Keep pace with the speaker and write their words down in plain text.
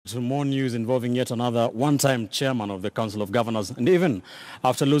To more news involving yet another one-time chairman of the Council of Governors. And even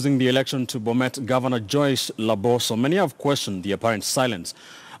after losing the election to Bomet Governor Joyce Laboso, many have questioned the apparent silence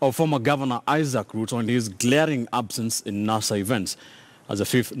of former Governor Isaac Ruto and his glaring absence in NASA events. As a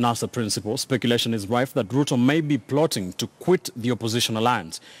fifth NASA principal, speculation is rife that Ruto may be plotting to quit the opposition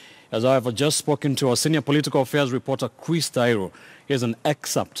alliance. As I have just spoken to our senior political affairs reporter Chris Tairo, here's an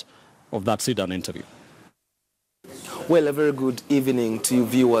excerpt of that sit-down interview. Well, a very good evening to you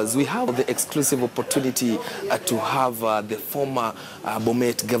viewers. We have the exclusive opportunity to have the former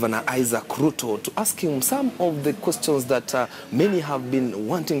Bomet Governor Isaac Ruto to ask him some of the questions that many have been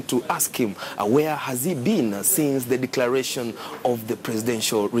wanting to ask him. Where has he been since the declaration of the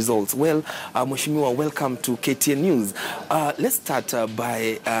presidential results? Well, Mheshimiwa, welcome to KTN News. Let's start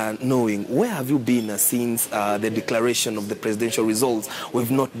by knowing, where have you been since the declaration of the presidential results?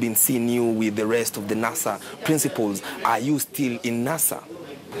 We've not been seeing you with the rest of the NASA principals. Are you still in NASA?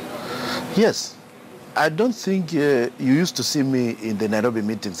 Yes. I don't think you used to see me in the Nairobi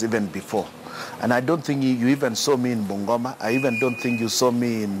meetings even before. And I don't think you even saw me in Bungoma. I even don't think you saw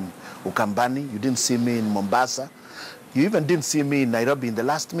me in Ukambani. You didn't see me in Mombasa. You even didn't see me in Nairobi in the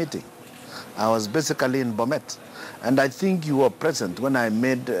last meeting. I was basically in Bomet. And I think you were present when I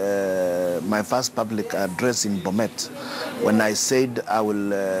made my first public address in Bomet, when I said I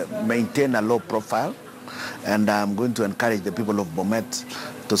will maintain a low profile, and I'm going to encourage the people of Bomet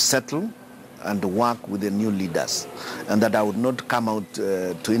to settle and work with the new leaders, and that I would not come out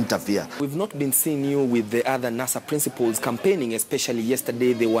to interfere. We've not been seeing you with the other NASA principals campaigning, especially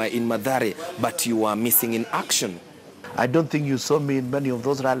yesterday they were in Mathare, but you are missing in action. I don't think you saw me in many of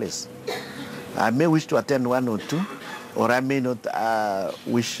those rallies. I may wish to attend one or two, or I may not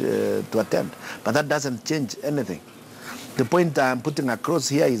wish to attend, but that doesn't change anything. The point I'm putting across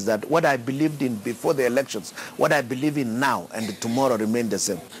here is that what I believed in before the elections, what I believe in now and tomorrow remain the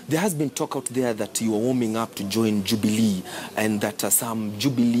same. There has been talk out there that you are warming up to join Jubilee, and that some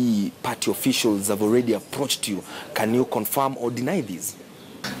Jubilee party officials have already approached you. Can you confirm or deny this?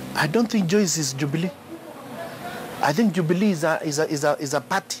 I don't think Joyce is Jubilee. I think Jubilee is a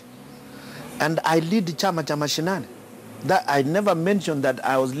party. And I lead Chama cha Mashinani. That I never mentioned that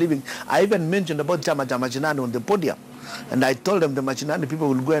I was leaving. I even mentioned about Chama cha Mashinani on the podium. And I told them the Mashinani people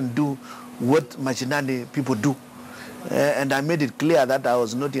will go and do what Mashinani people do. And I made it clear that I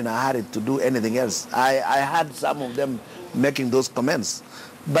was not in a hurry to do anything else. I had some of them making those comments.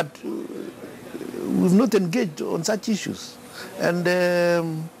 But we've not engaged on such issues. And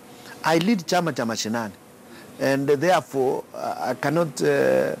I lead Chama cha Mashinani. And therefore, I cannot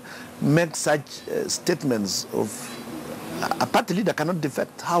make such statements of a party leader cannot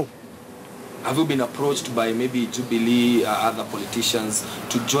defect. How? Have you been approached by maybe Jubilee, other politicians,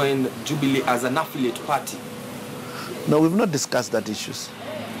 to join Jubilee as an affiliate party? No, we've not discussed that issues.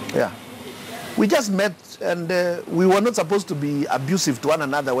 Yeah. We just met, and we were not supposed to be abusive to one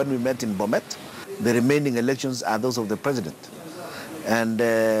another when we met in Bomet. The remaining elections are those of the president. And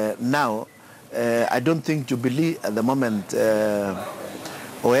now, I don't think Jubilee at the moment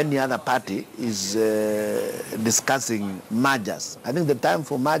or any other party is discussing mergers. I think the time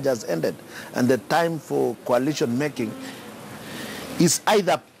for mergers ended, and the time for coalition making is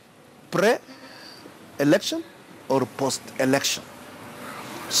either pre-election or post-election.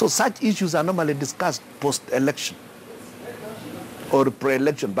 So such issues are normally discussed post-election or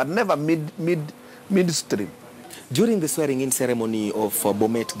pre-election, but never midstream. During the swearing-in ceremony of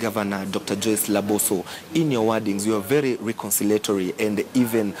Bomet Governor Dr. Joyce Laboso, in your wordings, you are very reconciliatory and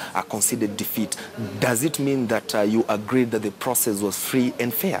even conceded defeat. Does it mean that you agreed that the process was free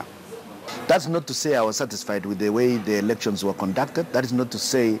and fair? That's not to say I was satisfied with the way the elections were conducted. That is not to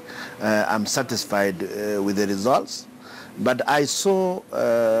say I'm satisfied with the results. But I saw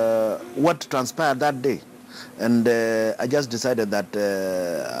what transpired that day. And I just decided that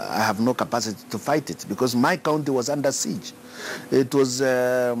I have no capacity to fight it, because my county was under siege. It was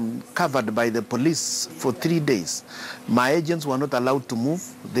covered by the police for 3 days. My agents were not allowed to move.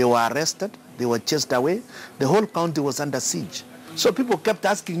 They were arrested. They were chased away. The whole county was under siege. So people kept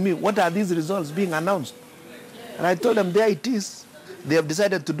asking me, what are these results being announced? And I told them, there it is. They have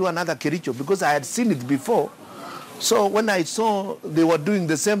decided to do another Kericho, because I had seen it before. So when I saw they were doing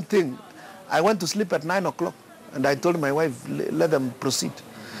the same thing, I went to sleep at 9 o'clock, and I told my wife, let them proceed,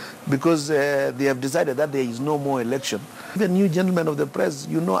 because they have decided that there is no more election. The new gentleman of the press,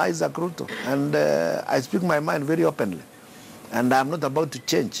 you know Isaac Ruto, and I speak my mind very openly, and I'm not about to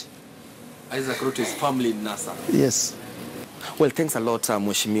change. Isaac Ruto is firmly in NASA. Yes. Well, thanks a lot,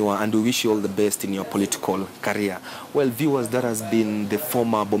 Mheshimiwa, and we wish you all the best in your political career. Well, viewers, that has been the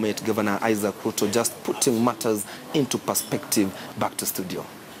former Bomet Governor Isaac Ruto just putting matters into perspective. Back to studio.